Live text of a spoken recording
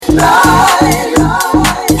Ride,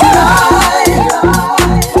 ride,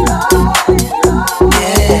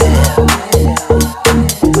 yeah.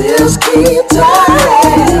 Wheels keep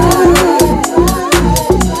turning.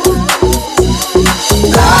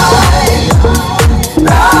 Ride,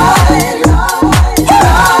 ride, ride,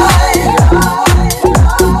 yeah.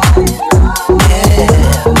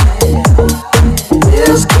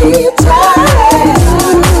 Wheels keep turning.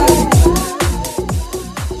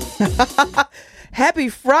 Happy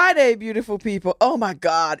Friday, beautiful people. Oh my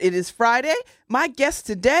God, it is Friday. My guest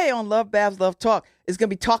today on LoveBabz LoveTalk is going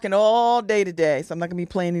to be talking all day today. So I'm not going to be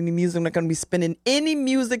playing any music. I'm not going to be spinning any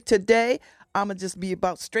music today. I'm going to just be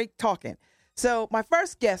about straight talking. So my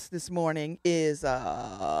first guest this morning is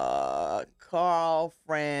Karl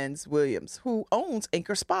Franz Williams, who owns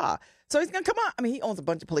Anchor Spa. So he's going to come on. I mean, he owns a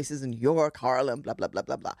bunch of places in New York, Harlem, blah, blah, blah,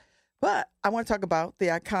 blah, blah. But I want to talk about the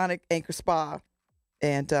iconic Anchor Spa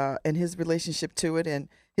and his relationship to it and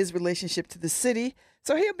his relationship to the city.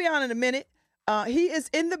 So he'll be on in a minute. He is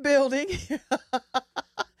in the building.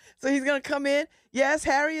 So he's going to come in. Yes,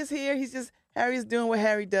 Harry is here. Harry is doing what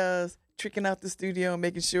Harry does, tricking out the studio and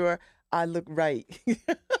making sure I look right.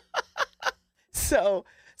 So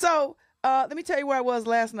let me tell you where I was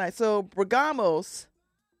last night. So Bergamos,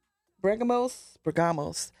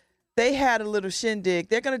 they had a little shindig.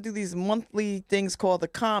 They're going to do these monthly things called the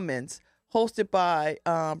Commons, hosted by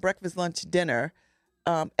Breakfast, Lunch, Dinner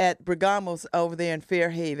at Bergamos over there in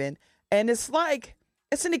Fairhaven. And it's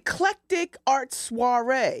an eclectic art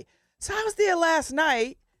soiree. So I was there last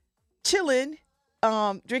night, chilling,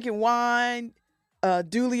 drinking wine.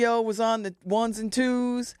 Dulio was on the ones and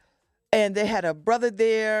twos. And they had a brother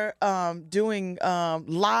there doing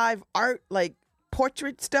live art, like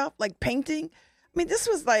portrait stuff, like painting. I mean, this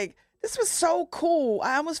was so cool.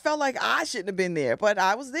 I almost felt like I shouldn't have been there, but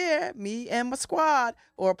I was there, me and my squad,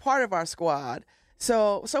 or a part of our squad.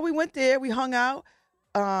 So we went there, we hung out,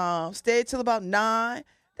 stayed till about 9.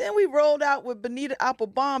 Then we rolled out with Benita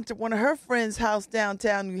Applebaum to one of her friends' house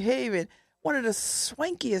downtown New Haven, one of the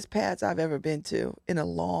swankiest pads I've ever been to in a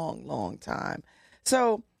long, long time.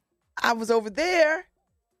 So I was over there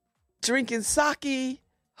drinking sake,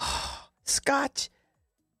 scotch,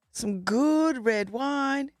 some good red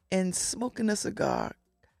wine, and smoking a cigar.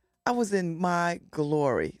 I was in my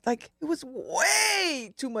glory. Like, it was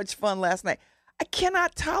way too much fun last night. I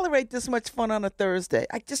cannot tolerate this much fun on a Thursday.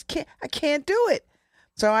 I just can't. I can't do it.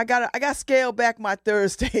 So I got scale back my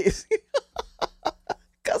Thursdays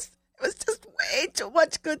because it was just way too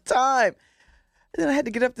much good time. And then I had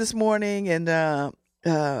to get up this morning and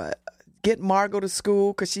get Margot to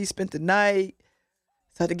school because she spent the night.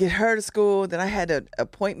 So I had to get her to school. Then I had an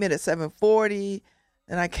appointment at 7:40.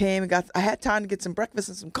 And I came and I had time to get some breakfast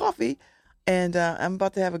and some coffee. And I'm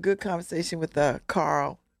about to have a good conversation with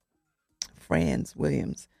Karl Franz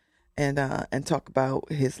Williams and talk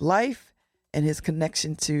about his life and his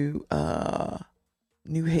connection to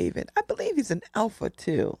New Haven. I believe he's an alpha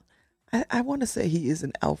too. I want to say he is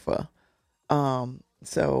an alpha. As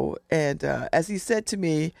he said to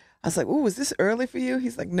me, I was like, "Ooh, is this early for you?"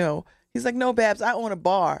 He's like, "No." He's like, "No, Babz, I own a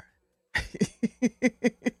bar."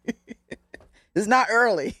 It's not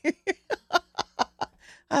early.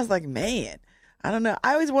 I was like, man, I don't know.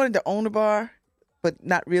 I always wanted to own a bar, but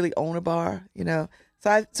not really own a bar, you know.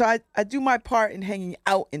 So I do my part in hanging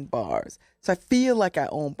out in bars. So I feel like I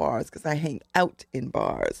own bars because I hang out in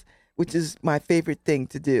bars, which is my favorite thing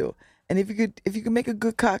to do. And if you could make a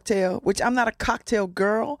good cocktail, which I'm not a cocktail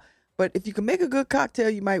girl, but if you can make a good cocktail,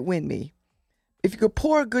 you might win me. If you could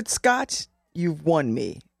pour a good scotch, you've won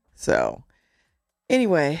me. So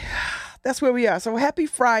anyway, that's where we are. So happy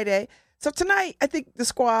Friday. So tonight, I think the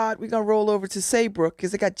squad, we're going to roll over to Saybrook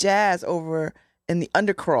because they got jazz over in the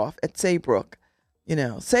Undercroft at Saybrook. You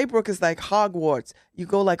know, Saybrook is like Hogwarts. You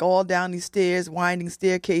go like all down these stairs, winding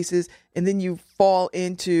staircases, and then you fall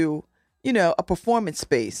into, you know, a performance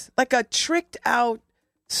space, like a tricked out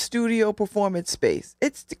studio performance space.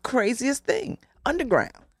 It's the craziest thing.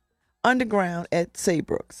 Underground at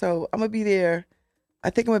Saybrook. So I'm going to be there.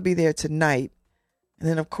 I think I'm going to be there tonight. And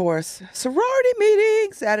then, of course, sorority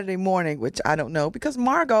meeting Saturday morning, which I don't know because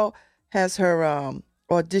Margot has her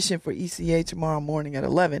audition for ECA tomorrow morning at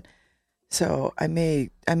 11. So I may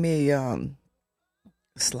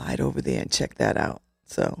slide over there and check that out.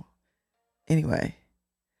 So anyway,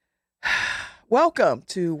 welcome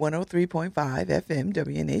to 103.5 FM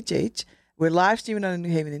WNHH. We're live streaming on the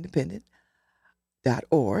New Haven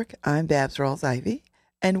Independent.org. I'm Babz Rawls-Ivy,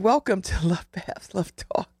 and welcome to LoveBabz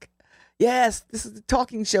LoveTalk. Yes, this is the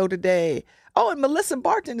talking show today. Oh, and Melissa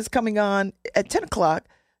Barton is coming on at 10 o'clock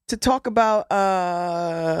to talk about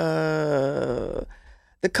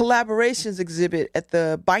the collaborations exhibit at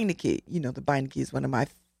the Beinecke. You know, the Beinecke is one of my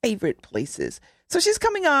favorite places. So she's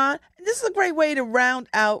coming on, and this is a great way to round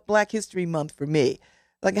out Black History Month for me.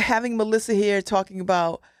 Like having Melissa here talking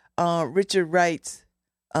about Richard Wright's,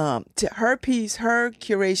 to her piece, her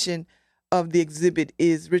curation of the exhibit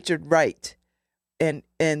is Richard Wright and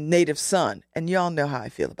Native Son. And y'all know how I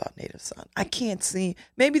feel about Native Son. I can't see,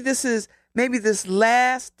 maybe this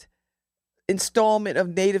last installment of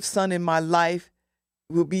Native Son in my life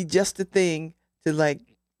will be just a thing to like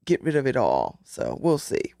get rid of it all. So we'll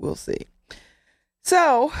see.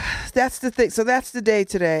 So that's the thing. So that's the day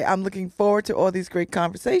today. I'm looking forward to all these great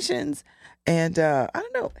conversations. And I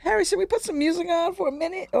don't know, Harry, should we put some music on for a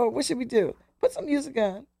minute, or what should we do? Put some music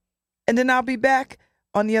on, and then I'll be back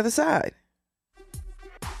on the other side.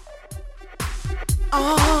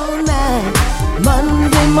 All night,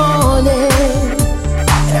 Monday morning,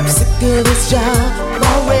 and I'm sick of this job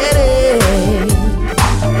already.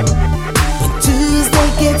 When Tuesday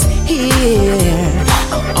gets here,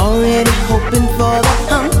 I'm already hoping for the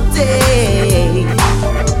hump day.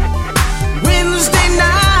 Wednesday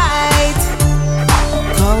night,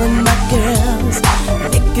 calling my girls,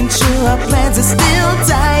 making sure our plans are still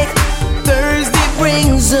tight. Thursday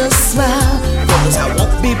brings a smile, 'cause I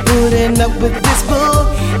won't be putting up with this bull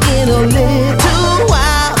in a little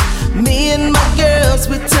while. Me and my girls,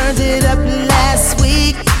 we turned it up last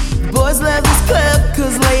week. Boys love this club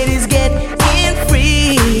 'cause ladies get in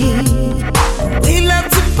free. We love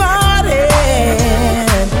to party,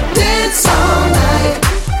 dance all night,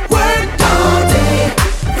 work all day.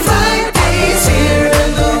 Friday's here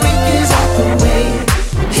and the week is out the way.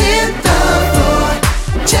 Hit the floor,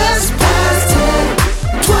 just past 10,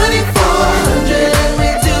 2400, and we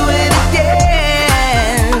do it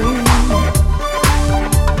again.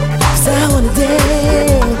 'Cause I wanna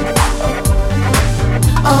dance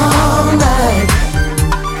all night.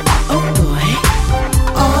 Oh boy,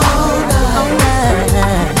 all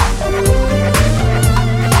night.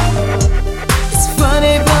 It's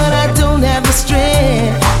funny, but I don't have the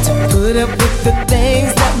strength to put up with the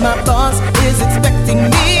things that my boss is expecting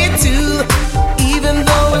me to. Even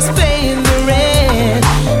though it's paying the rent,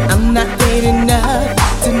 I'm not paid enough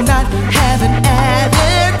to not have an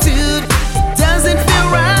attitude. It doesn't feel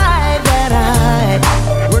right that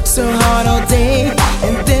I work so hard all day,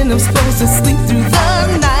 and then I'm supposed to sleep through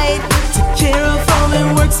the night. Take care of home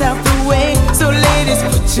and works out the way. So ladies,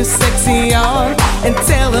 put your sexy on and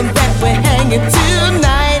tell them that we're hanging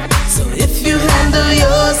tonight. So if you handle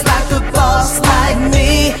yours like a boss like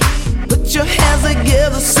me, put your hands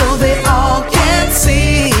together so they all can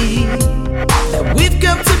see that we've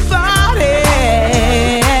come to party.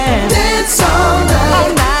 Dance all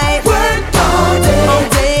night, work all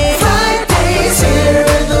day. Friday's here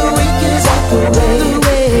and the week is out the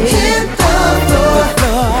way. Hit the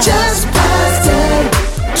floor, just past 10,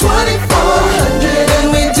 2400, and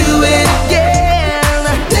we do it again.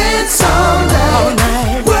 Dance all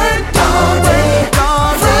night, work all day.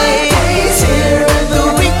 Friday's here and the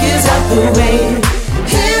week is out the way.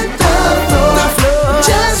 Hit the floor,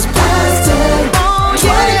 just past 10,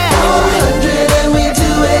 2400, and we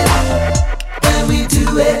do it. And we do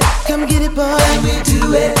it. Come get it, boy. And we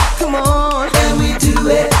do it. Come on. And we do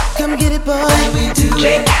it. Come get it, boy. And we do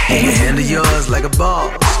it. And you handle yours like a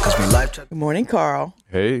boss, 'cause when life Good morning, Carl.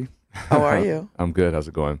 Hey. How are you? I'm good. How's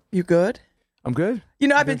it going? You good? I'm good. You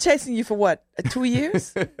know, I've been chasing you for what, 2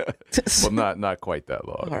 years? Well, not quite that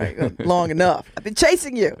long. All right, long enough. I've been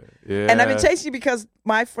chasing you. Yeah. And I've been chasing you because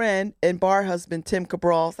my friend and bar husband, Tim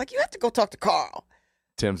Cabral's like, you have to go talk to Carl.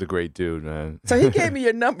 Tim's a great dude, man. So he gave me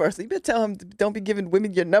your number. So you better tell him, don't be giving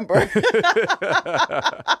women your number.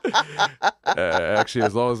 Actually,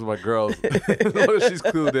 as long as my girls, as long as she's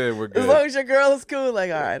clued in, we're good. As long as your girl is cool,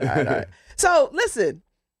 like, all right. So listen,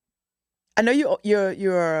 I know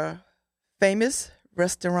you're a famous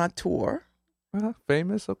restaurateur.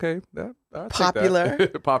 Famous, okay. Yeah, I'll take Popular.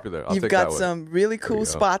 that. Popular. I'll You've take got that some really There cool you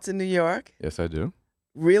go. spots in New York. Yes, I do.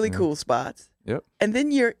 Really cool spots. Yep. And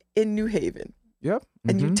then you're in New Haven. Yep.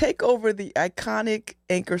 And you Mhm. take over the iconic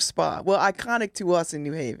Anchor Spa. Well, iconic to us in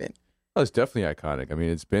New Haven. Oh, it's definitely iconic. I mean,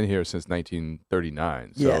 it's been here since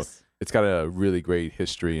 1939. So Yes. it's got a really great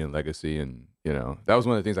history and legacy, and that was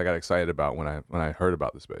one of the things I got excited about when I heard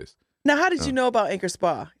about the space. Now, how did you know about Anchor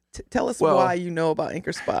Spa? Tell us Well- why you know about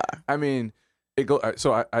Anchor Spa. I mean,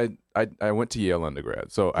 so I went to Yale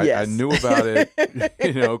undergrad, so I Yes. knew about it,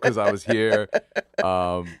 because I was here.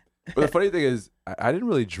 But the funny thing is, I didn't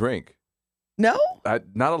really drink. No?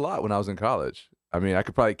 Not a lot when I was in college. I mean, I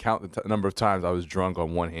could probably count the number of times I was drunk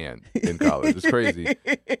on one hand in college. It's crazy.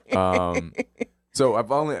 So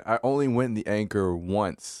I only went in the Anchor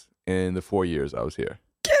once in the 4 years I was here.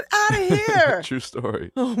 out of here. True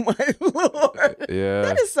story. Oh my Lord. Yeah.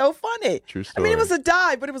 That is so funny. True I story. mean, it was a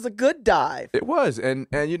dive, but it was a good dive. It was, and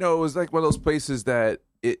you know, it was like one of those places that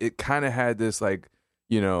it kind of had this like,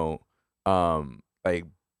 you know, like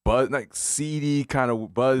buzz, like seedy kind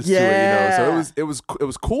of buzz to it, you know. So it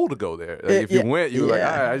was cool to go there. Like if you went, you were like, all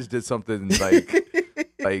right, I just did something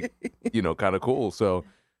like you know, kind of cool. So,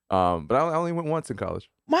 but I only went once in college.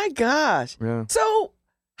 My gosh. Yeah. So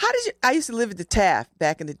how did you? I used to live at the Taft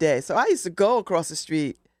back in the day, so I used to go across the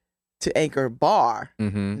street to Anchor Bar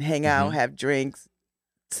and hang out, have drinks,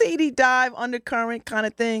 seedy dive, undercurrent kind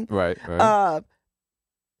of thing. Right.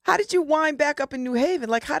 How did you wind back up in New Haven?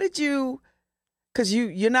 Like, how did you? Because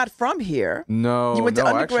you're not from here. No, you went to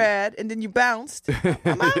undergrad and then you bounced.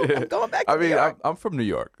 I'm out. I'm going back to New York. I'm from New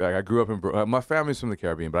York. Like I grew up in my family's from the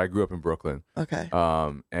Caribbean, but I grew up in Brooklyn. Okay.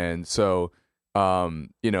 And so,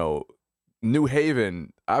 you know, New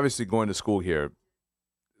Haven. Obviously, going to school here,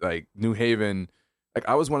 like New Haven. Like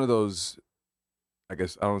I was one of those. I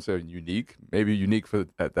guess I don't say unique. Maybe unique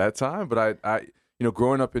at that time, but I you know,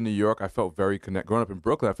 growing up in New York, I felt very growing up in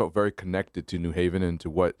Brooklyn, I felt very connected to New Haven and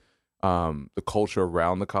to what the culture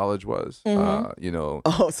around the college was. You know.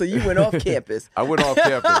 Oh, so you went off campus. I went off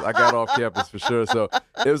campus. I got off campus for sure. So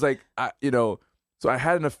it was like, so I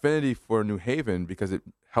had an affinity for New Haven because it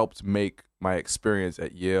helped make my experience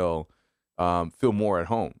at Yale feel more at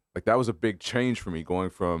home. Like that was a big change for me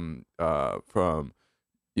going from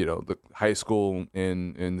you know, the high school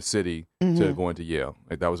in the city to going to Yale.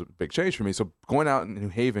 Like that was a big change for me. So going out in New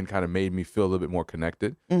Haven kind of made me feel a little bit more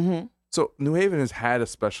connected. So New Haven has had a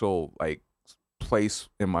special like place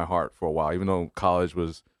in my heart for a while, even though college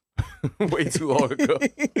was way too long ago.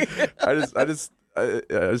 I just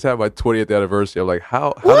had my 20th anniversary. I'm like,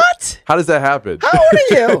 how does that happen? How old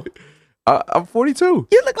are you? I'm 42.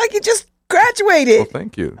 You look like you just graduated. Well,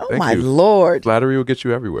 thank you. Oh, my Lord. Flattery will get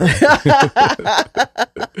you everywhere.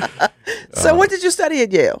 So what did you study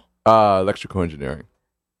at Yale? Electrical engineering.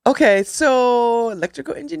 Okay, so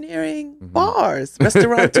electrical engineering, bars,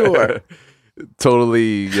 restaurateur.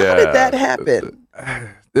 Totally, yeah. How did that happen?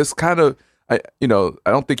 This kind of, I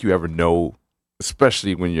don't think you ever know,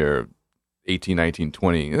 especially when you're 18, 19,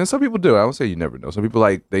 20. And some people do. I don't say you never know. Some people,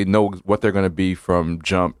 like, they know what they're going to be from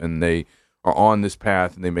jump, and they are on this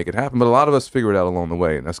path, and they make it happen. But a lot of us figure it out along the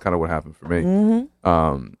way, and that's kind of what happened for me.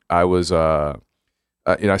 I was...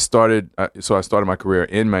 I started my career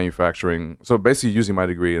in manufacturing. So basically, using my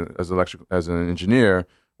degree as an engineer,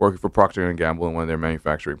 working for Procter and Gamble in one of their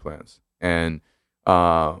manufacturing plants. And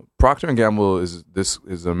Procter and Gamble is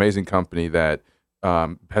an amazing company that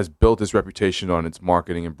has built this reputation on its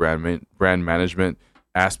marketing and brand management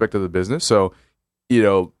aspect of the business. So, you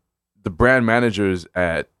know, the brand managers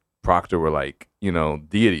at Procter were like, you know,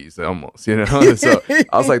 deities almost, you know. So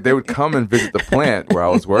I was like, they would come and visit the plant where I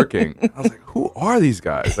was working. I was like, who are these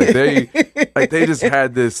guys? Like they just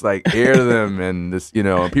had this like air to them, and this, you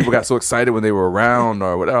know, and people got so excited when they were around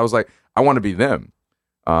or whatever. I was like, I want to be them.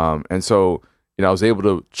 And so, you know, I was able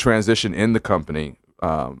to transition in the company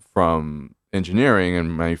from engineering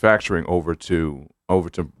and manufacturing over to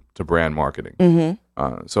brand marketing.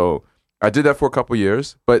 So I did that for a couple of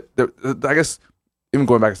years, but I guess. Even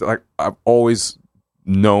going back, like I've always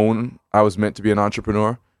known I was meant to be an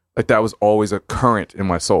entrepreneur. Like that was always a current in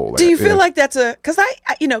my soul. Like, do you feel like that's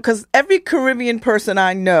because every Caribbean person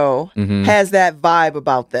I know has that vibe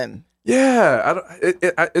about them. Yeah,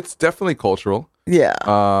 it's definitely cultural. Yeah.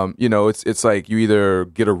 You know, it's like you either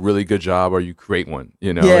get a really good job or you create one.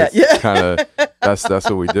 You know, it's kind of that's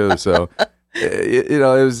what we do. So, you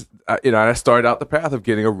know, it was. You know, I started out the path of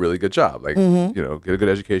getting a really good job, like you know, get a good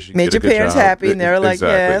education, made get your a good parents job. happy, and they were like,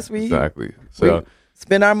 "Yes, exactly." So we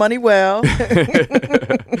spend our money well.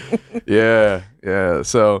 yeah.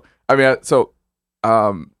 So I mean,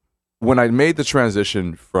 when I made the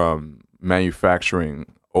transition from manufacturing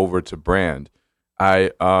over to brand,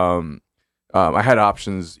 I had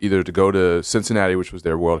options either to go to Cincinnati, which was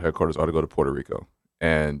their world headquarters, or to go to Puerto Rico.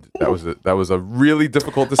 And that was a really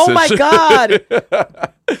difficult decision. Oh my God!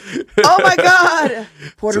 Oh my God!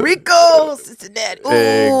 Puerto Rico, Cincinnati.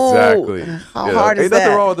 Ooh, exactly. How hard is ain't that?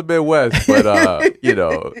 Nothing wrong with the Midwest, but you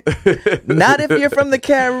know, not if you're from the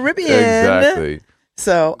Caribbean. Exactly.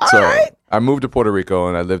 So all right. I moved to Puerto Rico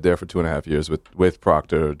and I lived there for 2.5 years with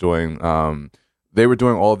Procter doing. They were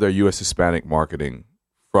doing all of their U.S. Hispanic marketing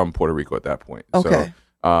from Puerto Rico at that point. Okay.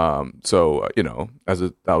 So, you know,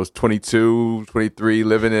 I was 22, 23,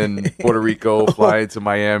 living in Puerto Rico, flying to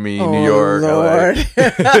Miami, New York, Lord.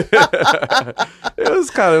 LA. It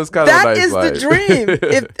was kind of a nice is life. The dream.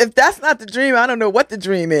 If that's not the dream, I don't know what the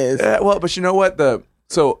dream is. Yeah, well, but you know what?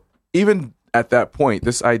 So even at that point,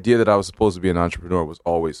 this idea that I was supposed to be an entrepreneur was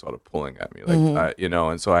always sort of pulling at me, like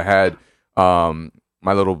and so I had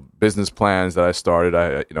my little business plans that I started.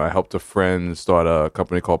 I helped a friend start a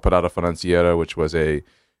company called Parada Financiera, which was a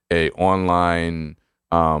online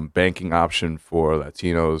banking option for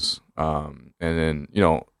Latinos, and then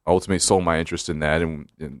ultimately sold my interest in that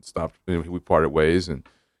and stopped. We parted ways, and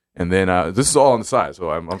then this is all on the side. So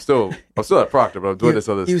I'm still at Procter, but I'm doing this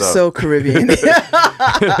other You're stuff. so Caribbean.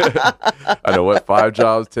 I know what 5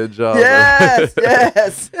 jobs, 10 jobs.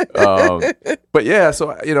 Yes. But yeah,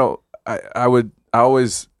 so I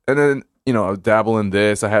always, and then I would dabble in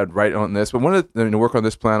this. I had write on this, but one of the work on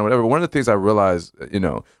this plan or whatever. One of the things I realized,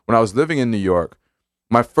 when I was living in New York,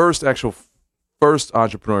 my first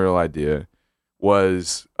entrepreneurial idea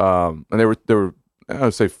was, and they were I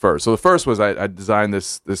would say first. So the first was I designed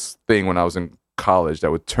this thing when I was in college that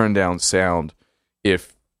would turn down sound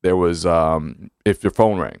if there was if your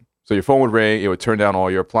phone rang. So your phone would ring, it would turn down all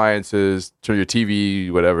your appliances, turn your TV,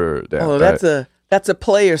 whatever down. Oh, that's a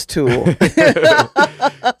player's tool.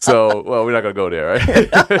 So, well, we're not gonna go there,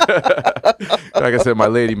 right? Like I said, my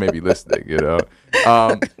lady may be listening,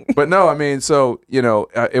 but no, I mean, so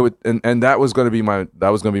it would, and that was gonna be my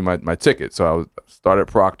ticket. So I started at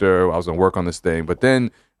Procter. I was gonna work on this thing, but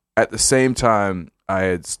then at the same time, I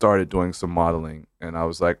had started doing some modeling, and I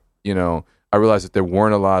was like, I realized that there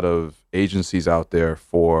weren't a lot of agencies out there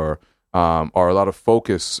for, or a lot of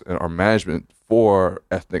focus or management for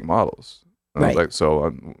ethnic models. And I was like,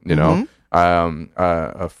 so,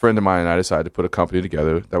 a friend of mine and I decided to put a company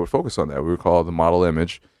together that would focus on that. We would call it the Model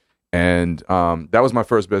Image, and that was my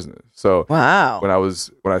first business. So, wow.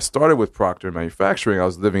 When I started with Procter Manufacturing, I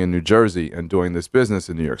was living in New Jersey and doing this business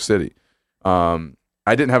in New York City.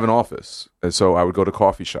 I didn't have an office, and so I would go to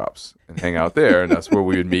coffee shops and hang out there, and that's where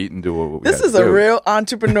we would meet and do what we had to do. This is a real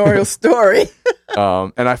entrepreneurial story.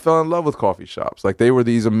 And I fell in love with coffee shops. Like, they were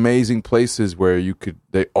these amazing places where you could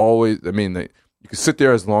sit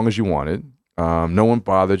there as long as you wanted. No one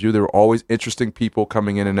bothered you. There were always interesting people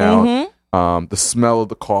coming in and out. The smell of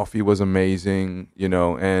the coffee was amazing,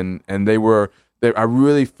 and I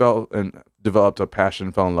really felt and developed a passion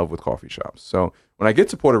and fell in love with coffee shops. So when I get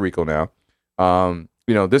to Puerto Rico now,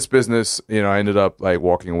 this business, I ended up like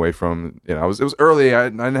walking away from, it was early. I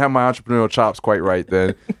didn't have my entrepreneurial chops quite right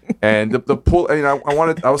then. And the pull,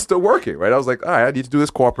 I was still working, right? I was like, all right, I need to do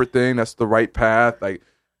this corporate thing. That's the right path. Like,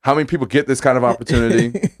 how many people get this kind of opportunity,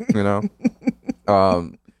 but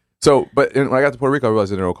when I got to Puerto Rico, I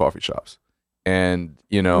realized there were no coffee shops. And,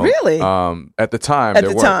 really? At the time,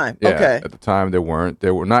 there weren't. Okay. At the time, there weren't.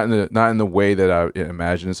 They were not in the way that I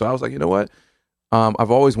imagined. So I was like, you know what?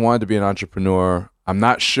 I've always wanted to be an entrepreneur. I'm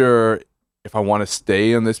not sure if I want to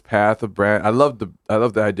stay on this path of brand. I love the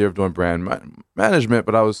idea of doing brand management,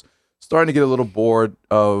 but I was starting to get a little bored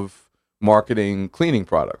of marketing cleaning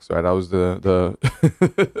products. Right, I was the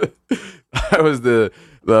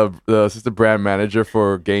assistant brand manager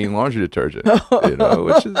for Gain laundry detergent.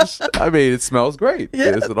 Which is, it smells great.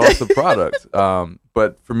 Yeah. It's an awesome product.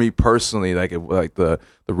 But for me personally, the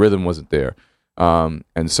rhythm wasn't there.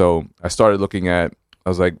 And so I started looking at. I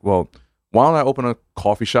was like, well, why don't I open a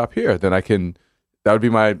coffee shop here? Then that would be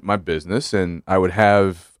my business, and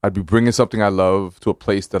I'd be bringing something I love to a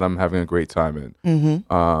place that I'm having a great time in.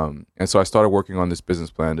 Mm-hmm. And so I started working on this business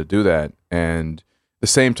plan to do that, and at the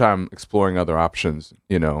same time exploring other options.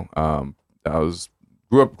 I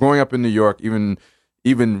growing up in New York, even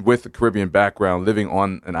with a Caribbean background, living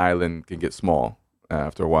on an island can get small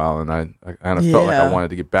after a while, and I kind of felt like I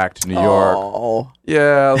wanted to get back to New York. Oh.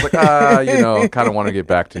 Yeah, I was like, kind of want to get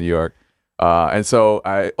back to New York. And so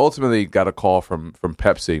I ultimately got a call from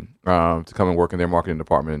Pepsi to come and work in their marketing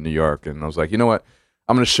department in New York. And I was like, you know what?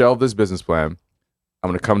 I'm going to shelve this business plan. I'm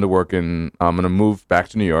going to come to work I'm going to move back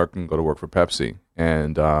to New York and go to work for Pepsi.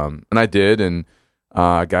 And I did. And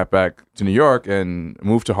I got back to New York and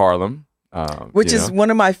moved to Harlem. Which is one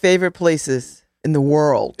of my favorite places in the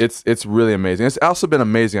world. It's really amazing. It's also been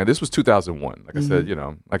amazing. This was 2001. Like I said,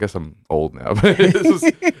 I guess I'm old now. But this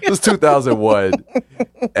was 2001.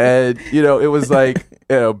 And, it was like,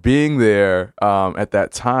 being there at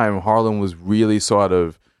that time, Harlem was really sort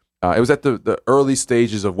of, it was at the early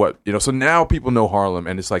stages of what, so now people know Harlem,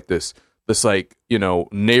 and it's like this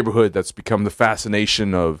neighborhood that's become the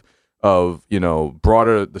fascination of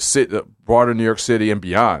broader New York City and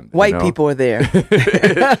beyond. White people are there.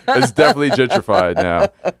 It's definitely gentrified now.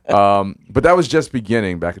 But that was just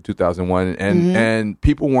beginning back in 2001, and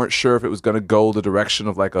people weren't sure if it was going to go the direction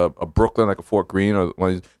of like a Brooklyn, like a Fort Greene,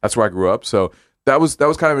 that's where I grew up. So that was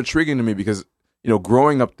kind of intriguing to me because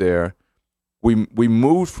growing up there, we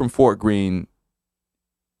moved from Fort Greene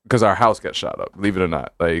because our house got shot up. Believe it or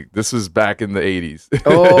not, like this was back in the 80s.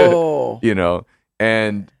 Oh, you know,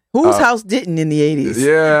 and whose house didn't in the 80s?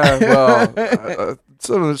 Yeah, well,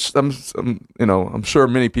 I'm sure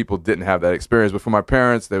many people didn't have that experience, but for my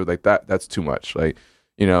parents, they were like, that's too much, like,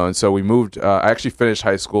 you know. And so we moved. I actually finished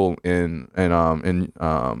high school in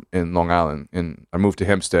Long Island, and I moved to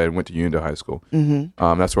Hempstead and went to Unionville High School.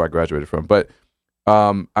 Mm-hmm. That's where I graduated from. But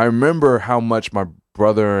I remember how much my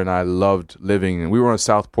brother and I loved living, and we were on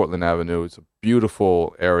South Portland Avenue. It's a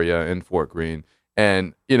beautiful area in Fort Greene,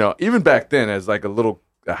 and you know, even back then, as like a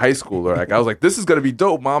high schooler, like I was like, "This is gonna be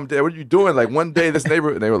dope, Mom, Dad. What are you doing?" Like one day, this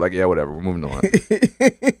neighborhood, and they were like, "Yeah, whatever, we're moving on."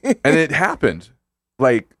 And it happened.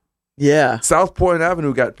 Like, yeah, South Portland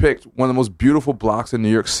Avenue got picked one of the most beautiful blocks in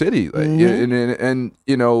New York City. Like, and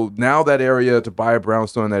you know, now that area, to buy a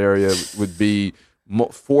brownstone in that area would be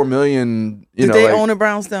 $4 million. Did they own a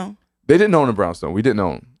brownstone? They didn't own a brownstone. We didn't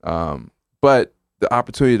own. But the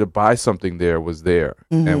opportunity to buy something there was there,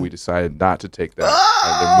 and we decided not to take that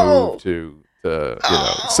and to move to the, you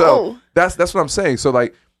know. So that's what I'm saying. So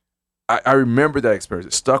like, I remember that experience.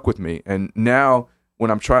 It stuck with me, and now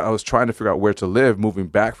when I was trying to figure out where to live, moving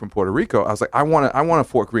back from Puerto Rico, I was like, I want a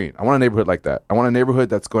Fort Greene. I want a neighborhood like that. I want a neighborhood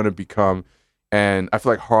that's going to become, and I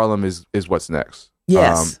feel like Harlem is what's next.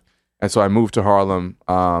 Yes. And so I moved to Harlem,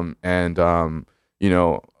 you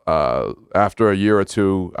know, after a year or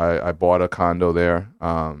two, I bought a condo there,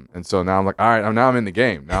 and so now I'm like, all right, I'm in the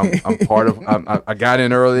game. Now I'm part of. I got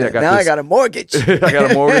in early. I got a mortgage. I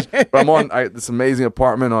got a mortgage, but I'm on this amazing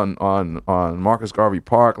apartment on Marcus Garvey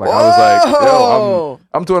Park. Like, I was like, yo,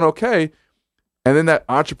 I'm doing okay. And then that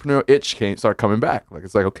entrepreneur itch started coming back. Like,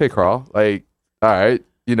 it's like, okay, Karl, like, all right,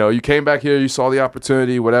 you know, you came back here, you saw the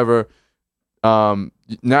opportunity, whatever.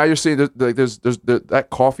 Now you're seeing there's that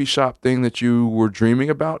coffee shop thing that you were dreaming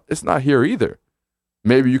about. It's not here either.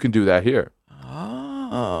 Maybe you can do that here.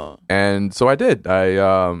 Oh. And so I did.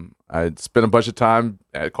 I spent a bunch of time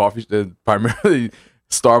at primarily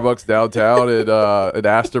Starbucks downtown at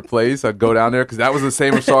Astor Place. I'd go down there because that was the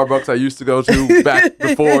same Starbucks I used to go to back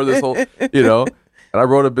before this whole, you know. And I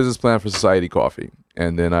wrote a business plan for Society Coffee,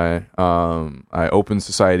 and then I opened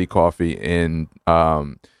Society Coffee in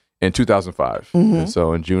 2005. And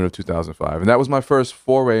so in June of 2005. And that was my first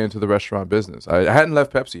foray into the restaurant business. I hadn't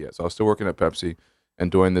left Pepsi yet, so I was still working at Pepsi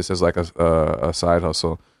and doing this as like a side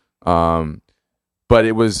hustle. But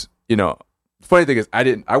it was, you know, the funny thing is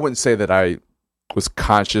I wouldn't say that I was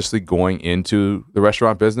consciously going into the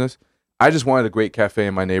restaurant business. I just wanted a great cafe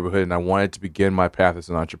in my neighborhood, and I wanted to begin my path as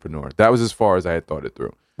an entrepreneur. That was as far as I had thought it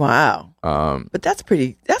through. Wow. But that's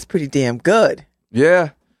pretty damn good. Yeah.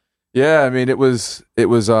 Yeah, I mean, it was,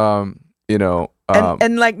 you know,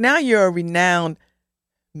 and like now you're a renowned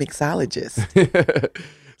mixologist.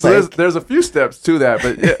 So there's a few steps to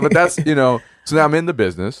that, but that's, you know, so now I'm in the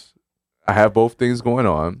business. I have both things going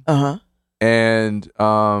on, and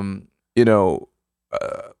you know,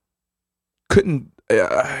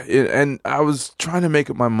 and I was trying to make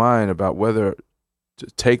up my mind about whether to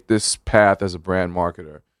take this path as a brand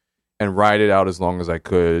marketer and ride it out as long as I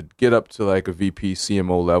could, get up to like a VP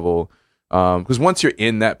CMO level. Because once you're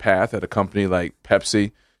in that path at a company like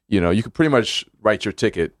Pepsi, you know, you could pretty much write your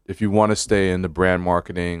ticket if you want to stay in the brand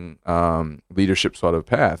marketing leadership sort of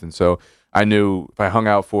path. And so I knew if I hung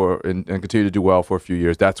out and continued to do well for a few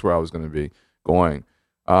years, that's where I was going to be going.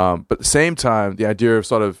 But at the same time, the idea of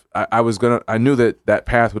sort of, I knew that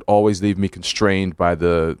path would always leave me constrained by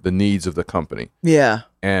the needs of the company. Yeah.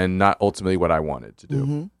 And not ultimately what I wanted to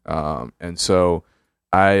do. And so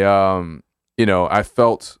I, you know, I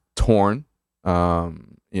felt torn,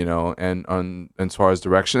 you know, and as far as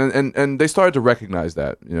direction, and they started to recognize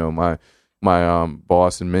that, you know, my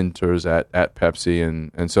boss and mentors at Pepsi,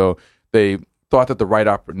 and so they thought that the right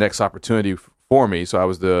next opportunity for me. So I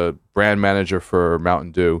was the brand manager for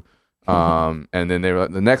Mountain Dew, and then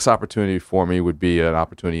the next opportunity for me would be an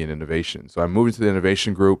opportunity in innovation. So I moved into the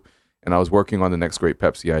innovation group, and I was working on the next great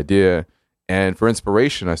Pepsi idea. And for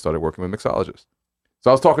inspiration, I started working with mixologists. So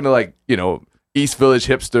I was talking to, like, you know, East Village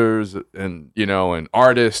hipsters and, you know, and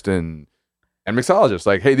artists and mixologists.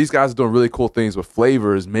 Like, hey, these guys are doing really cool things with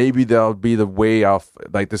flavors. Maybe they'll be the way I'll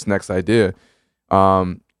like this next idea.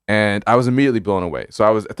 And I was immediately blown away.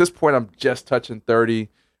 So at this point, I'm just touching 30.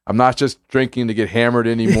 I'm not just drinking to get hammered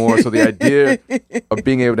anymore. So the idea of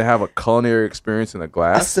being able to have a culinary experience in a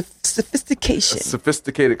glass, a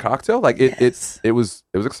sophisticated cocktail, like it was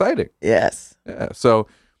exciting. Yes. Yeah. So,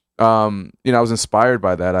 you know, I was inspired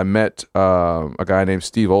by that. I met a guy named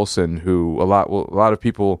Steve Olson, who a lot of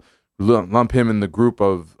people lump him in the group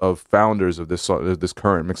of founders of this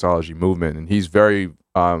current mixology movement, and he's very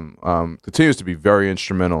continues to be very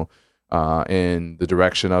instrumental in the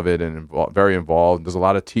direction of it, and very involved. There's a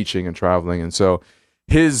lot of teaching and traveling, and so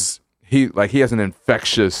he has an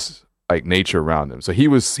infectious like nature around him. So he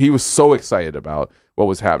was so excited about what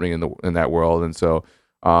was happening in that world, and so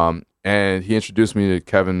and he introduced me to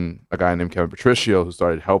a guy named Kevin Patricio, who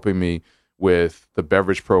started helping me with the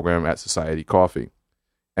beverage program at Society Coffee.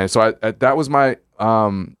 And so that was my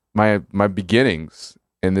my beginnings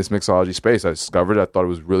in this mixology space. I discovered it. I thought it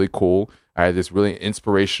was really cool. I had this really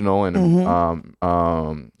inspirational and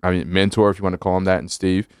mentor, if you want to call him that, and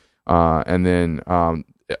Steve. And then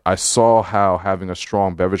I saw how having a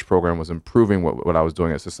strong beverage program was improving what I was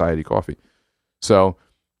doing at Society Coffee. So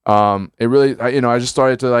it really, I just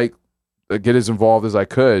started to like get as involved as I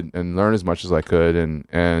could and learn as much as I could.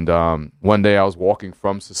 And one day I was walking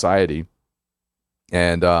from Society,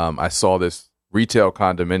 and I saw this retail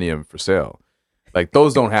condominium for sale. Like,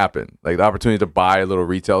 those don't happen. Like, the opportunity to buy a little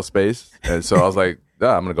retail space. And so I was like,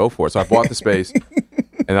 I'm going to go for it. So I bought the space,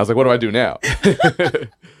 and I was like, what do I do now?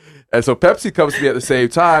 And so Pepsi comes to me at the same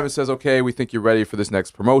time and says, okay, we think you're ready for this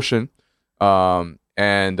next promotion. And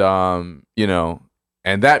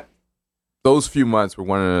those few months were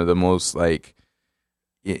one of the most, like,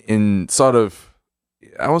 in sort of,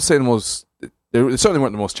 I won't say the most, they certainly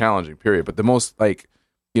weren't the most challenging period, but the most, like,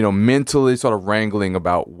 mentally sort of wrangling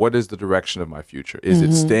about what is the direction of my future. Is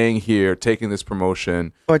it staying here, taking this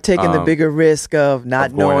promotion, or taking the bigger risk of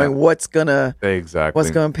not knowing what's gonna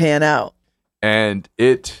pan out? And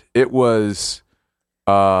it was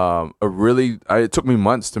it took me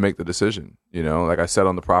months to make the decision. Like, I sat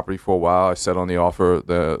on the property for a while. I sat on the offer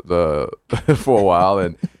the for a while,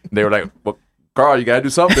 and they were like, "Well, Karl, you gotta do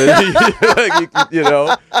something."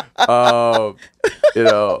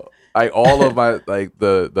 All of my, like,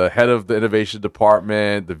 the head of the innovation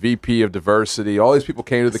department, the VP of diversity, all these people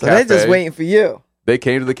came to the cafe. They're just waiting for you. They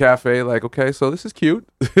came to the cafe like, okay, so this is cute.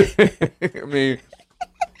 I mean,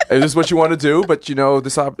 is this what you want to do? But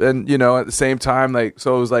this at the same time, like,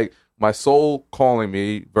 so it was like my soul calling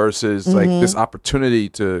me versus like this opportunity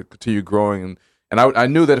to continue growing, and I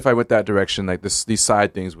knew that if I went that direction, like these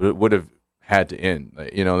side things would have had to end.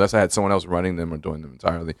 Like, unless I had someone else running them or doing them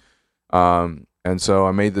entirely. And so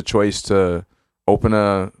I made the choice to open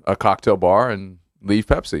a cocktail bar and leave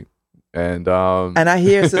Pepsi. And I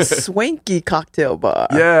hear it's a swanky cocktail bar.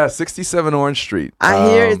 Yeah, 67 Orange Street. I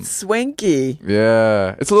hear it's swanky.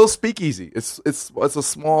 Yeah, it's a little speakeasy. It's a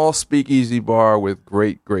small speakeasy bar with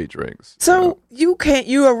great drinks. So you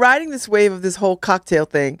are riding this wave of this whole cocktail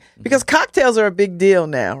thing, because cocktails are a big deal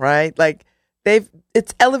now, right? Like,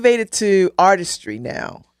 it's elevated to artistry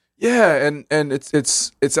now. Yeah, and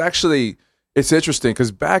it's actually. It's interesting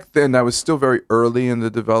because back then I was still very early in the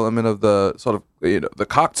development of the sort of the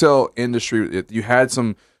cocktail industry. You had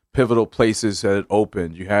some pivotal places that had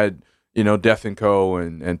opened. You had Death and Co.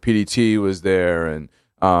 and PDT was there, and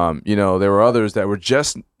there were others that were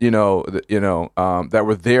just that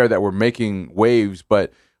were there that were making waves,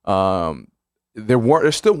 but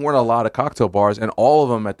there still weren't a lot of cocktail bars, and all of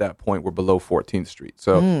them at that point were below 14th Street.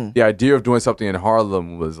 So the idea of doing something in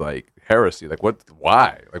Harlem was like heresy. Like, why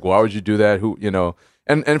would you do that?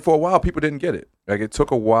 And for a while people didn't get it. Like, it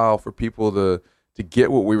took a while for people to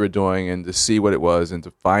get what we were doing and to see what it was and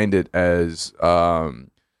to find it as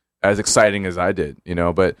exciting as I did,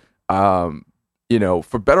 but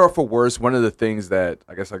for better or for worse, one of the things that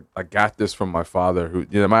I guess I got this from my father, who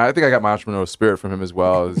I think I got my entrepreneurial spirit from him as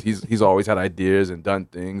well. Is he's always had ideas and done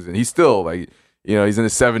things, and he's still like he's in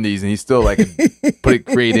his 70s and he's still like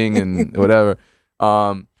creating and whatever.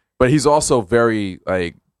 But he's also very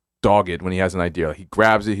like dogged when he has an idea. He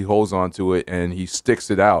grabs it, he holds on to it, and he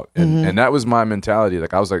sticks it out. And that was my mentality.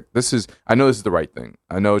 Like, I was like, I know this is the right thing.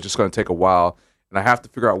 I know it's just going to take a while, and I have to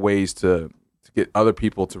figure out ways to get other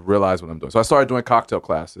people to realize what I'm doing. So I started doing cocktail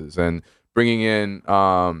classes and bringing in,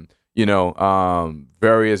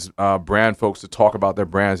 various brand folks to talk about their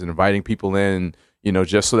brands and inviting people in,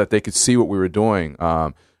 just so that they could see what we were doing.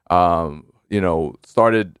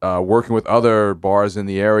 Started working with other bars in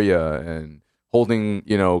the area and holding,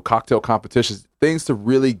 cocktail competitions, things to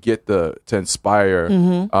really get to inspire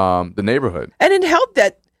the neighborhood. And it helped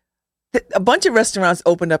that a bunch of restaurants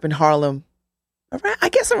opened up in Harlem,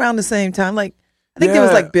 around the same time. Like, I think there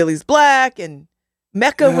was like Billy's Black, and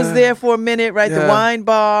Mecca was there for a minute, right? The wine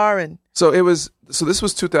bar. And so this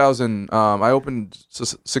was 2000. I opened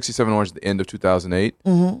 67 Orange at the end of 2008.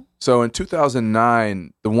 So in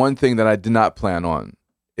 2009, the one thing that I did not plan on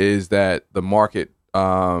is that the market,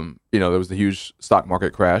 there was the huge stock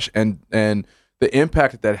market crash, and the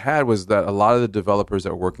impact that had was that a lot of the developers that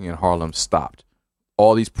were working in Harlem stopped.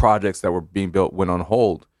 All these projects that were being built went on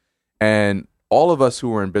hold, and all of us who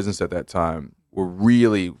were in business at that time were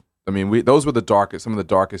really I mean, those were some of the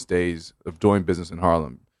darkest days of doing business in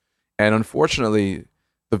Harlem. And unfortunately,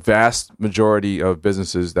 the vast majority of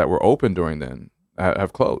businesses that were open during then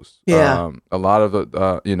have closed. Yeah. A lot of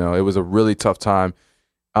the, it was a really tough time.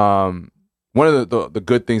 One of the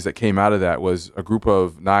good things that came out of that was a group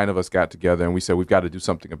of 9 of us got together and we said, we've got to do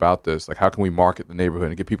something about this. Like, how can we market the neighborhood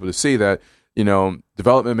and get people to see that,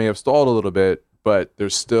 development may have stalled a little bit, but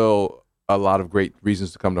there's still a lot of great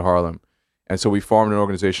reasons to come to Harlem. And so we formed an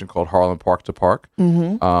organization called Harlem Park to Park,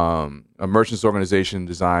 a merchants organization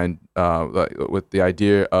designed with the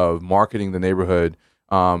idea of marketing the neighborhood,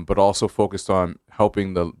 but also focused on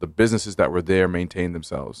helping the businesses that were there maintain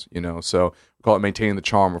themselves. So we call it maintaining the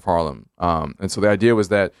charm of Harlem. And so the idea was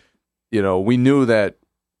that, we knew that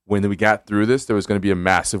when we got through this, there was going to be a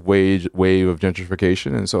massive wave of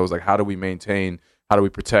gentrification. And so it was like, how do we maintain? How do we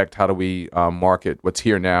protect? How do we market what's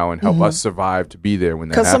here now and help us survive to be there when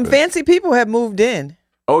that happens? Because some fancy people have moved in.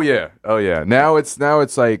 Oh yeah. Now it's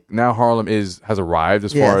like Harlem has arrived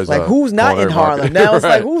as far as like who's not in Harlem now. It's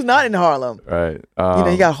like who's not in Harlem. Right.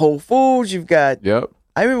 You got Whole Foods. You've got. Yep.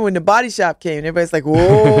 I remember when the Body Shop came. Everybody's like,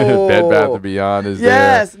 whoa. Bed Bath & Beyond is there.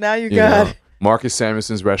 Yes. Now you got. Marcus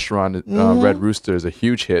Samuelson's restaurant, Red Rooster, is a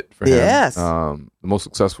huge hit for him. Yes. The most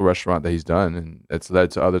successful restaurant that he's done, and it's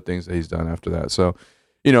led to other things that he's done after that. So,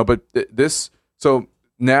 but so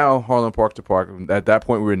now Harlem Park to Park, at that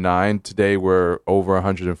point we were 9. Today we're over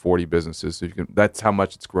 140 businesses. So that's how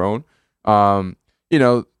much it's grown. The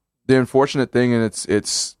unfortunate thing, and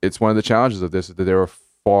it's one of the challenges of this, is that there are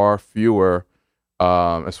far fewer,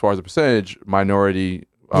 as far as the percentage, minority,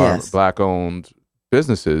 Black-owned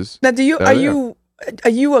businesses. Now, are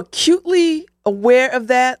you acutely aware of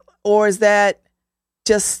that, or is that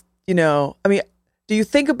just do you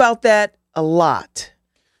think about that a lot?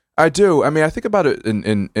 I do. I mean, I think about it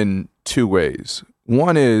in 2 ways.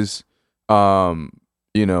 One is, so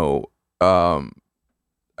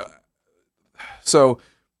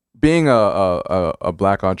being a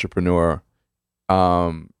Black entrepreneur,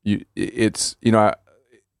 I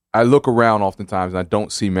look around oftentimes and I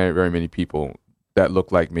don't see very many people that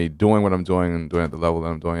look like me doing what I'm doing and doing at the level that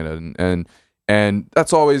I'm doing it, and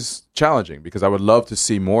that's always challenging because I would love to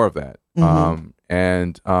see more of that. I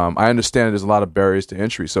understand there's a lot of barriers to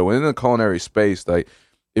entry. So in the culinary space, like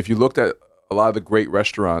if you looked at a lot of the great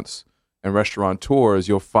restaurants and restaurateurs,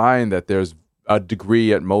 you'll find that there's a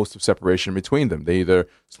degree at most of separation between them. They either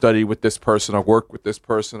study with this person or work with this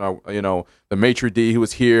person, or the maitre d' who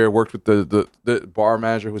was here worked with the bar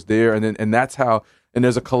manager who was there, and that's how. And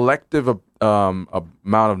there's a collective amount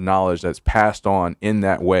of knowledge that's passed on in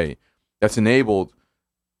that way that's enabled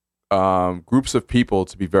groups of people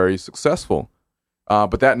to be very successful.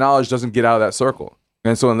 But that knowledge doesn't get out of that circle.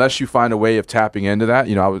 And so unless you find a way of tapping into that,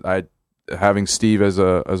 I having Steve as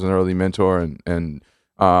an early mentor and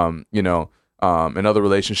other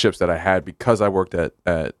relationships that I had because I worked at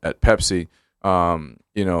Pepsi,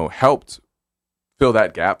 helped fill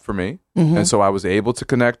that gap for me. And so I was able to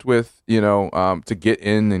connect with, to get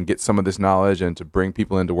in and get some of this knowledge and to bring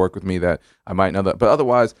people in to work with me that I might know that. But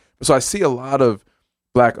otherwise, so I see a lot of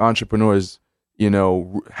Black entrepreneurs,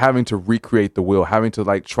 having to recreate the wheel, having to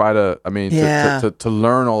try to, to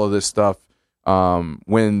learn all of this stuff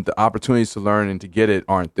when the opportunities to learn and to get it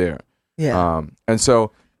aren't there. Yeah. And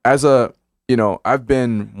so as I've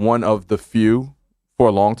been one of the few for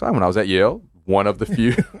a long time. When I was at Yale, one of the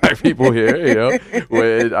few Black people here,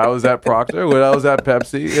 when I was at Procter, when I was at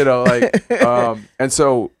Pepsi, and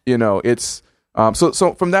so, it's,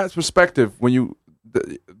 so from that perspective, when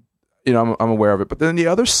I'm aware of it, but then the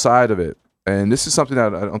other side of it, and this is something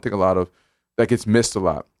that I don't think that gets missed a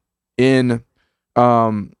lot in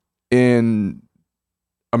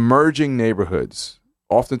emerging neighborhoods.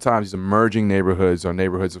 Oftentimes these emerging neighborhoods are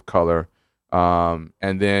neighborhoods of color. And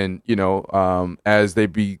then, as they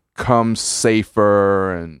become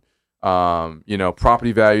safer and,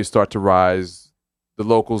 property values start to rise,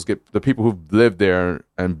 the people who've lived there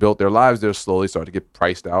and built their lives there slowly start to get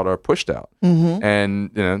priced out or pushed out.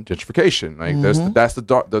 And, gentrification, that's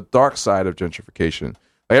the dark side of gentrification.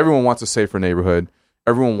 Like, everyone wants a safer neighborhood.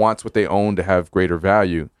 Everyone wants what they own to have greater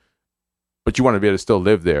value. But you want to be able to still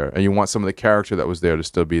live there, and you want some of the character that was there to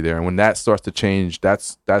still be there. And when that starts to change,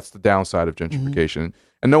 that's the downside of gentrification.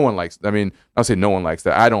 And no one likes. I'll say no one likes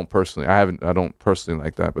that. I don't personally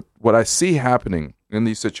like that. But what I see happening in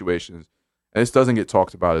these situations, and this doesn't get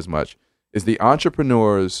talked about as much, is the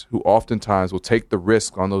entrepreneurs who oftentimes will take the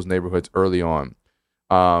risk on those neighborhoods early on.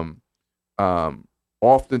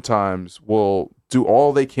 Oftentimes will do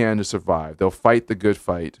all they can to survive. They'll fight the good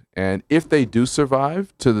fight. And if they do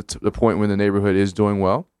survive to the point when the neighborhood is doing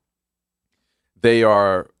well, they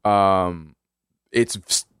are,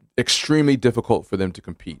 it's extremely difficult for them to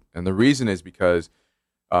compete. And the reason is because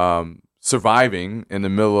surviving in the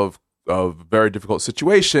middle of a very difficult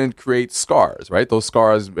situation creates scars, right? Those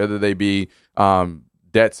scars, whether they be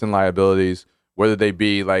debts and liabilities, whether they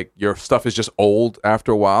be like your stuff is just old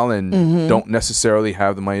after a while and don't necessarily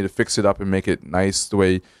have the money to fix it up and make it nice the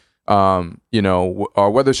way,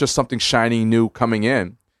 or whether it's just something shiny new coming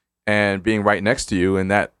in and being right next to you, and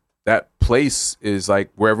that place is like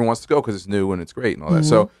where everyone wants to go because it's new and it's great and all that.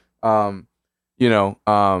 So,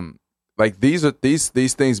 like these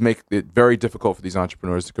things make it very difficult for these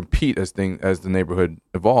entrepreneurs to compete as the neighborhood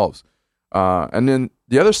evolves. And then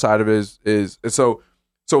the other side of it is so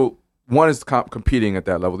one is competing at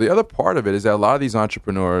that level. The other part of it is that a lot of these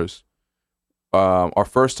entrepreneurs are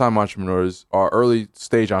first-time entrepreneurs, are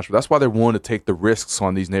early-stage entrepreneurs. That's why they're willing to take the risks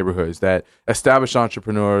on these neighborhoods that established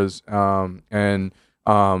entrepreneurs and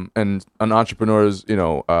entrepreneurs,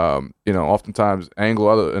 oftentimes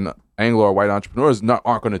Anglo or white entrepreneurs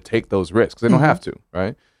aren't going to take those risks. They don't have to,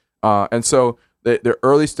 right? And so they're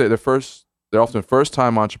early stage. They're often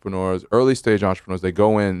first-time entrepreneurs, early-stage entrepreneurs. They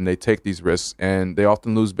go in and they take these risks, and they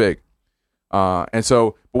often lose big. But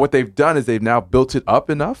what they've done is they've now built it up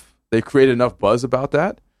enough. They've created enough buzz about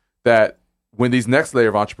that when these next layer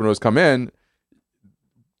of entrepreneurs come in,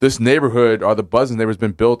 this neighborhood or the buzz in the neighborhood has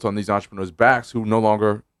been built on these entrepreneurs' backs who no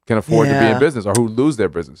longer can afford to be in business or who lose their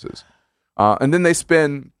businesses. And then they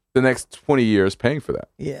spend the next 20 years paying for that.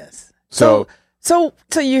 Yes. So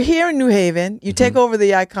you're here in New Haven. You take over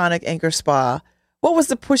the iconic Anchor Spa. What was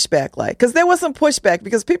the pushback like? Because there was some pushback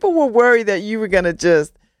because people were worried that you were going to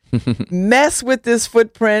just mess with this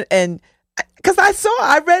footprint. And because I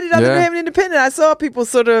read it on the New Haven Independent. I saw people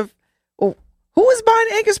sort of, well, who is buying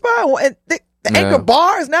Anchor Spa? Well, the Anchor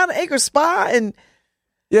Bar is now the Anchor Spa. And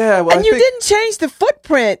you didn't change the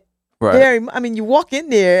footprint. Right. You walk in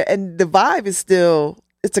there and the vibe is still,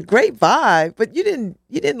 it's a great vibe, but you didn't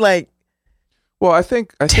like, well, I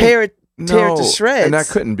think tear it to shreds. And I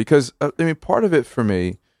couldn't because part of it for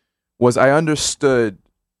me was I understood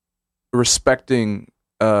respecting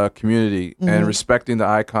community and respecting the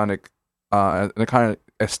iconic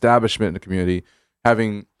establishment in the community,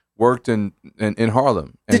 having worked in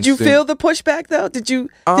Harlem. Did you feel the pushback though? Did you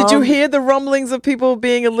hear the rumblings of people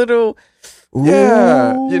being a little?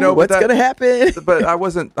 What's gonna happen? But I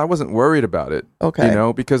wasn't worried about it.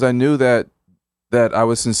 Okay, because I knew that I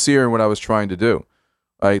was sincere in what I was trying to do.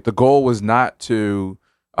 Like the goal was not to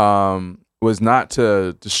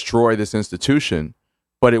destroy this institution,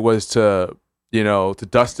 but it was to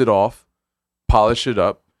dust it off, polish it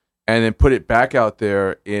up, and then put it back out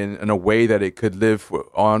there in a way that it could live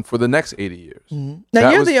on for the next 80 years. Mm-hmm.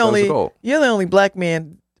 Now you're the only black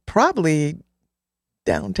man probably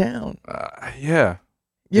downtown. You're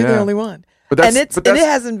the only one. But it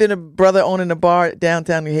hasn't been a brother owning a bar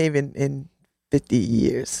downtown New Haven in 50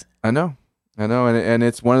 years. I know, and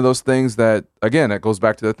it's one of those things that again that goes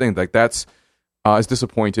back to the thing like that's it's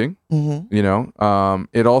disappointing.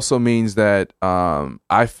 It also means that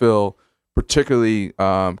I feel particularly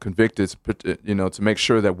convicted, to make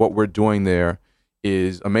sure that what we're doing there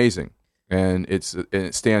is amazing and it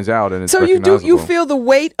stands out and it's so recognizable. you feel the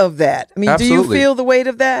weight of that. Absolutely. Do you feel the weight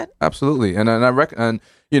of that? Absolutely, and I reckon,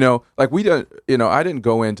 like we don't, I didn't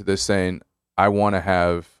go into this saying I want to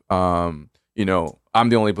have, I'm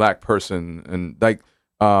the only black person and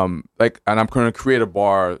and I'm going to create a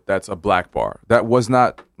bar that's a black bar. That was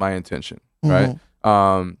not my intention, right?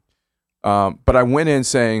 But I went in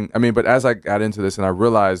saying, but as I got into this and I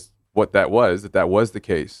realized what that was the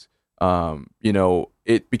case,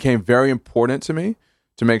 it became very important to me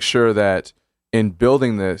to make sure that in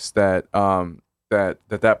building this, that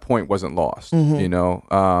point wasn't lost,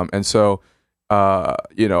 and so,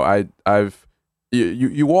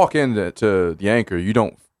 you walk into the Anchor, you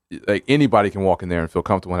don't, like anybody can walk in there and feel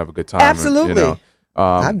comfortable and have a good time. Absolutely.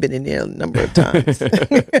 I've been in there a number of times.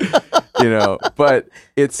 But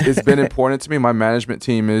it's been important to me. My management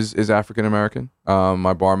team is African American.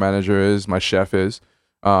 My bar manager is. My chef is.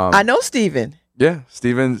 I know Steven. Yeah,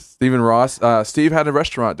 Steven Ross. Steve had a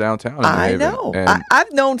restaurant downtown in New Haven, know.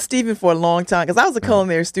 I've known Steven for a long time because I was a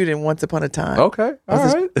culinary student once upon a time. Okay, I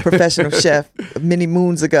was a professional chef many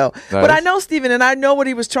moons ago. Nice. But I know Steven, and I know what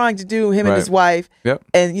he was trying to do, him and his wife. Yep.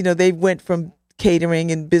 And, they went from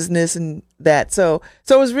catering and business and that. So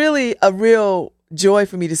it was really a real joy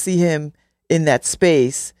for me to see him in that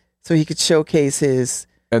space so he could showcase his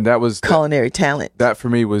culinary talent. That for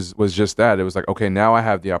me was just that. It was like, okay, now I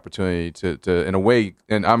have the opportunity to in a way,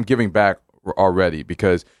 and I'm giving back already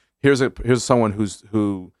because here's someone who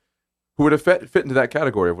who would have fit into that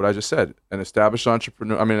category of what I just said. An established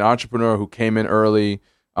entrepreneur. I mean, an entrepreneur who came in early,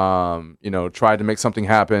 tried to make something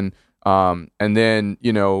happen, and then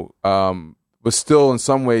was still in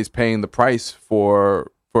some ways paying the price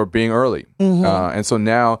for being early. And so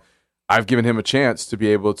now I've given him a chance to be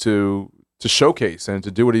able to showcase and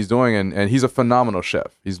to do what he's doing, and he's a phenomenal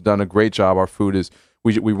chef. He's done a great job. Our food is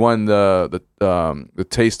we won the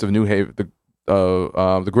Taste of New Haven,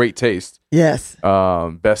 the Great Taste. Yes.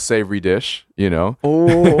 Best savory dish.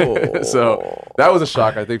 Oh. So that was a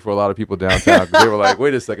shock, I think, for a lot of people downtown, because they were like,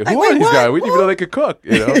 "Wait a second, who are these guys? We didn't even know they could cook."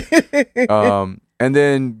 And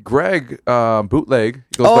then Greg Bootleg.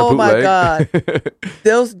 He goes by Oh my Bootleg. God!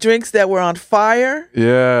 Those drinks that were on fire.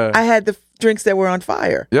 Yeah. I had the drinks that were on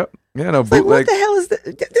fire. Yep. Yeah. No, Like, Bootleg. what the hell is this?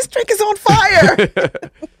 This drink is on fire.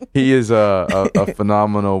 He is a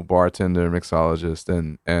phenomenal bartender, mixologist,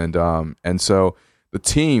 and so the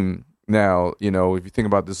team now, if you think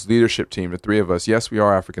about this leadership team, the three of us, yes, we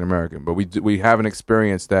are African American, but we have an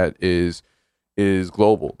experience that is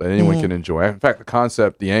global, that anyone can enjoy. In fact,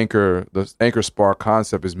 the Anchor Spar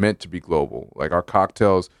concept is meant to be global. Like, our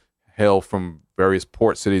cocktails hail from various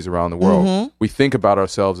port cities around the world. We think about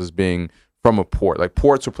ourselves as being from a port. Like,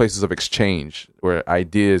 ports are places of exchange where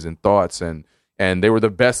ideas and thoughts and they were the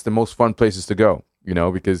best and most fun places to go,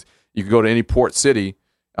 because you could go to any port city,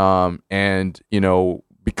 and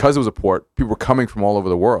because it was a port, people were coming from all over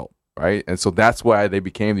the world, right? And so that's why they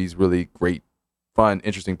became these really great, fun,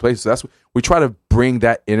 interesting places. That's what we try to bring,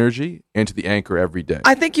 that energy into the Anchor every day.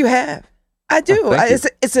 I think you have. I do. Thank you.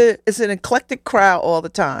 It's an eclectic crowd all the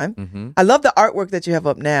time. I love the artwork that you have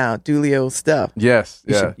up now, Dulio's stuff. Yes,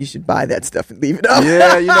 yeah. You should buy that stuff and leave it up.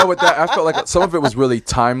 Yeah, you know what? I felt like some of it was really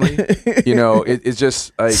timely. It's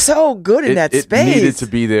just like so good in that space. It needed to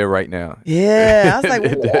be there right now. Yeah, I was like,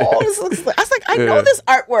 whoa, this looks like. I was like, I know this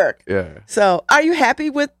artwork. Yeah. So, are you happy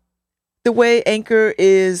with the way Anchor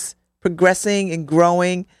is progressing and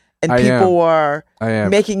growing? And people are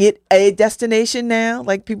making it a destination now.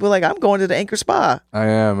 Like, people are like, I'm going to the Anchor Spa. I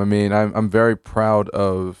am. I mean, I'm very proud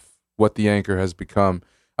of what the Anchor has become.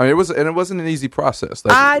 I mean, it wasn't an easy process.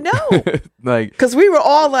 Like, I know. Like, because we were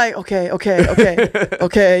all like, okay.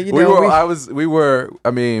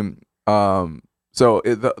 So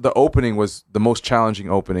the opening was the most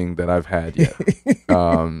challenging opening that I've had yet.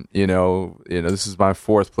 This is my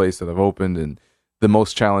fourth place that I've opened, and the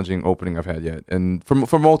most challenging opening I've had yet, and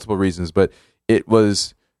for multiple reasons. But there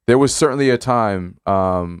was certainly a time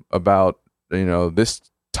about this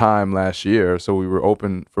time last year. So we were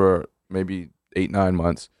open for maybe 8-9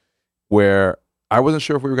 months, where I wasn't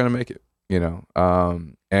sure if we were going to make it.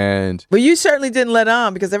 But you certainly didn't let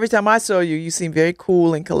on, because every time I saw you, you seemed very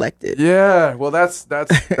cool and collected. Yeah, well, that's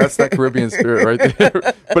that Caribbean spirit right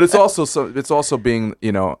there. But it's also being,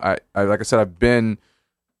 I like I said, I've been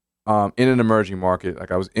in an emerging market.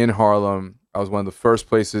 Like, I was in Harlem. I was one of the first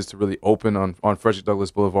places to really open on Frederick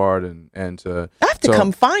Douglass Boulevard, and to. I have to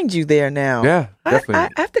come find you there now. Yeah, definitely. I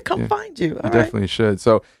have to come find you. You definitely should.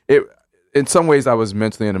 So in some ways, I was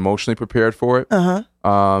mentally and emotionally prepared for it. But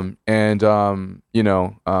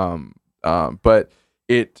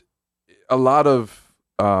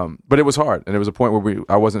it was hard, and there was a point where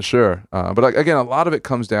I wasn't sure. But again, a lot of it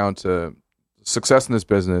comes down to success in this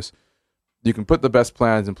business. You can put the best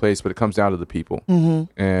plans in place, but it comes down to the people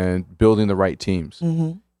and building the right teams.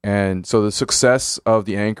 And so the success of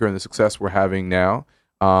the Anchor and the success we're having now,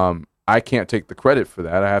 I can't take the credit for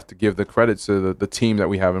that. I have to give the credit to the team that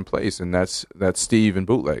we have in place, and that's Steve and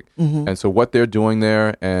Bootleg. And so what they're doing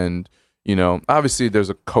there, and obviously there's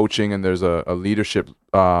a coaching and there's a leadership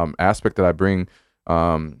aspect that I bring,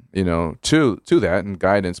 to that, and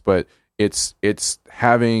guidance. But it's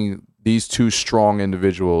having these two strong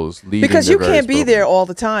individuals leading, because you can't be there all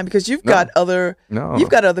the time, because you've got other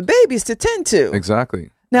babies to tend to. Exactly.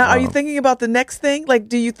 Now, are you thinking about the next thing? Like,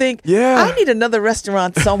 do you think, I need another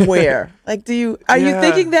restaurant somewhere? Like, are you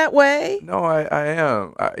thinking that way? No, I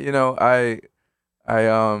am.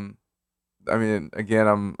 I mean, again,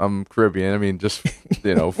 I'm Caribbean. I mean, just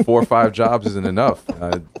 4 or 5 jobs isn't enough.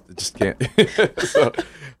 I just can't. So,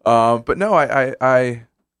 but no, I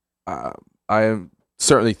am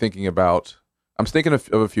certainly thinking about. I'm thinking of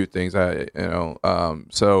a few things.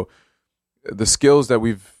 So the skills that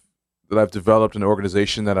I've developed in the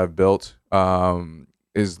organization that I've built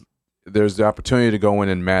is there's the opportunity to go in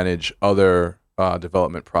and manage other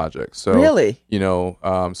development projects. So really,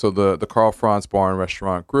 so the Karl Franz Bar and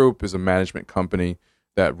Restaurant Group is a management company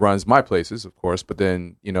that runs my places, of course, but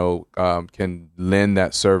then can lend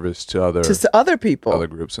that service to other people, other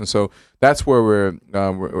groups, and so that's where we're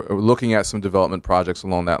looking at some development projects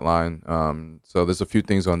along that line. So there's a few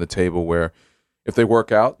things on the table where, if they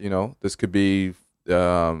work out, this could be.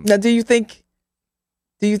 Now, do you think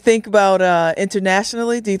Do you think about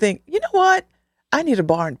internationally? Do you think, you know what? I need a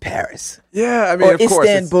bar in Paris. Yeah, I mean, or of course,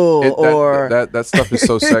 Istanbul, or that stuff is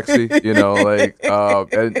so sexy, you know. Like,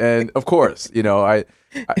 and of course, you know, I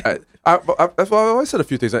that's why I've always said a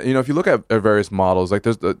few things. You know, if you look at various models, like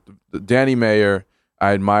there's the Danny Mayer.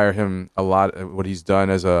 I admire him a lot. What he's done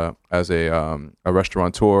as a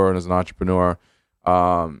restaurateur and as an entrepreneur.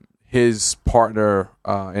 His partner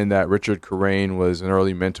in that, Richard Carrain, was an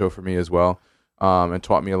early mentor for me as well, and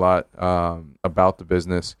taught me a lot about the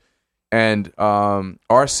business. And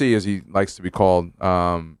RC, as he likes to be called,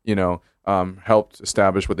 helped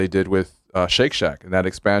establish what they did with Shake Shack and that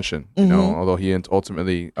expansion. You know, although he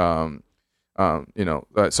ultimately, so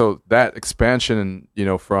that expansion,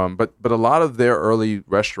 but a lot of their early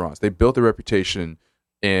restaurants, they built a reputation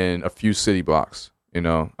in a few city blocks.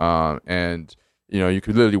 And you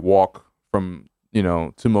could literally walk from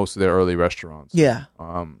to most of their early restaurants. Yeah.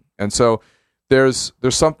 And so. There's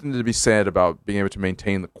something to be said about being able to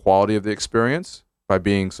maintain the quality of the experience by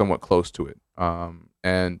being somewhat close to it. And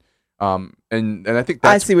I think that's,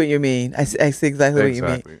 I see what you mean. I see exactly what you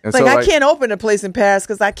mean. And like, I can't open a place in Paris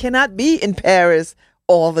because I cannot be in Paris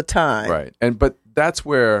all the time. Right. But that's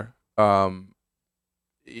where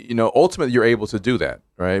ultimately you're able to do that,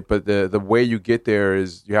 right? But the way you get there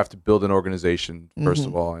is you have to build an organization first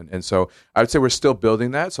of all, and so I would say we're still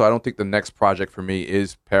building that. So I don't think the next project for me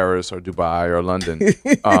is Paris or Dubai or London,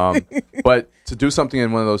 but to do something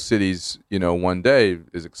in one of those cities, one day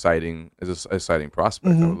is exciting. Is an exciting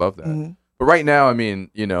prospect. I would love that. But right now, I mean,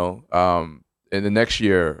 in the next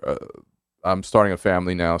year. I'm starting a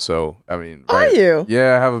family now, so I mean, are you?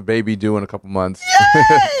 Yeah, I have a baby due in a couple months.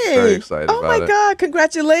 Yay! Very excited about it. Oh my God!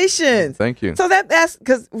 Congratulations! Thank you. So that's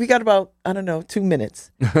because we got about 2 minutes.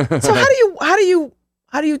 So how do you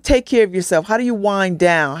take care of yourself? How do you wind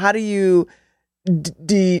down? How do you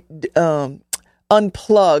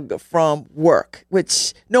unplug from work?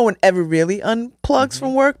 Which no one ever really unplugs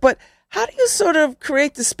from work, but how do you sort of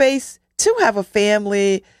create the space to have a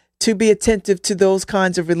family? To be attentive to those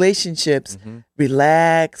kinds of relationships,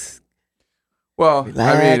 relax. Well,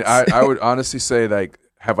 I mean, I would honestly say, like,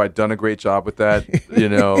 have I done a great job with that?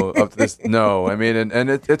 Up to this? No. I mean,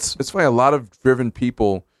 and it's funny. A lot of driven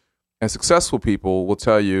people and successful people will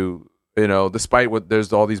tell you, despite what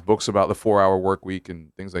there's all these books about the 4-hour work week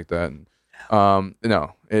and things like that. And, I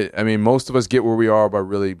mean, most of us get where we are by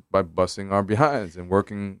busting our behinds and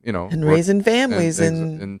working, and raising families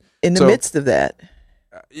and in the midst of that.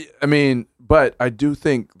 I mean, but I do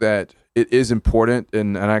think that it is important,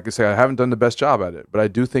 and I can say I haven't done the best job at it, but I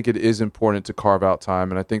do think it is important to carve out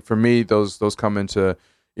time. And I think for me, those come into,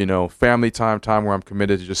 family time where I'm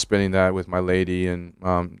committed to just spending that with my lady and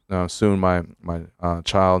soon my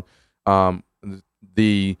child.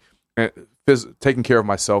 Taking care of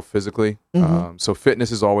myself phically. So fitness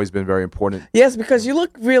has always been very important. Yes, because you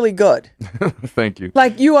look really good. Thank you.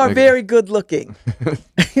 Like you are very good looking.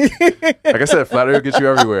 Like I said, flattery will get you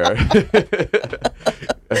everywhere.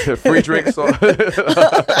 Free drinks.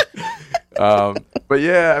 But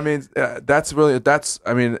yeah, I mean, it's one of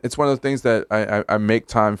the things that I make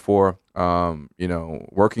time for,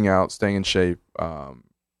 working out, staying in shape,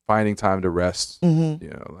 finding time to rest.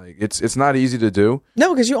 Like it's not easy to do.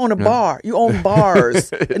 No, because you own a bar. You own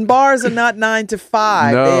bars, and bars are not 9 to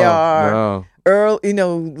 5. No, they are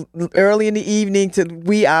early in the evening to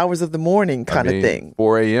wee hours of the morning kind of thing.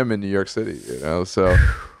 4 a.m. in New York City. So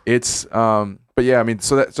it's. But yeah, I mean,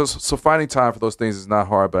 so finding time for those things is not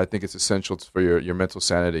hard, but I think it's essential for your mental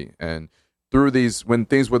sanity. And through these, when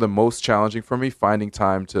things were the most challenging for me, finding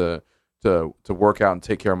time to work out and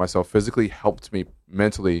take care of myself physically helped me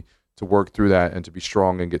mentally to work through that and to be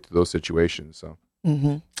strong and get through those situations. So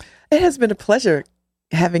it has been a pleasure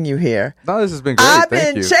having you here. No, this has been great. I've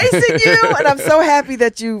been chasing you, and I'm so happy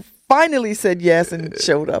that you finally said yes and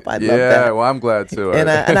showed up. I love that. Yeah, well, I'm glad too. And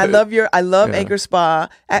I love Anchor Spa.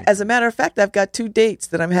 As a matter of fact, I've got 2 dates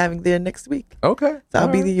that I'm having there next week. Okay. So I'll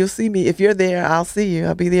be there. You'll see me. If you're there, I'll see you.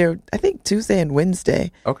 I'll be there, I think, Tuesday and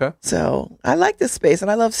Wednesday. Okay. So I like this space, and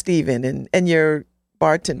I love Steven, and your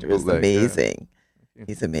bartender is amazing. Yeah.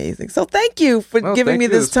 He's amazing. So thank you for giving me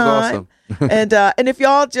this time. Awesome. And if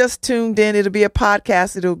y'all just tuned in, it'll be a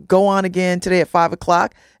podcast. It'll go on again today at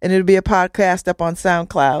 5:00, and it'll be a podcast up on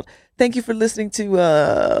SoundCloud. Thank you for listening to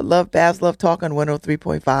LoveBabz LoveTalk on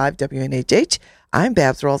 103.5 WNHH. I'm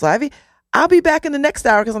Babz Rawls-Ivy. I'll be back in the next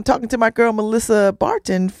hour because I'm talking to my girl Melissa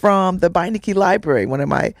Barton from the Beinecke Library, one of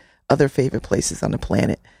my other favorite places on the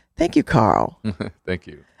planet. Thank you, Karl. Thank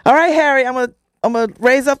you. All right, Harry, I'm gonna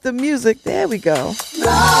raise up the music. There we go. Ride,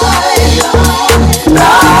 ride,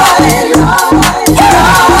 ride, ride,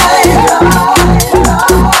 ride, ride.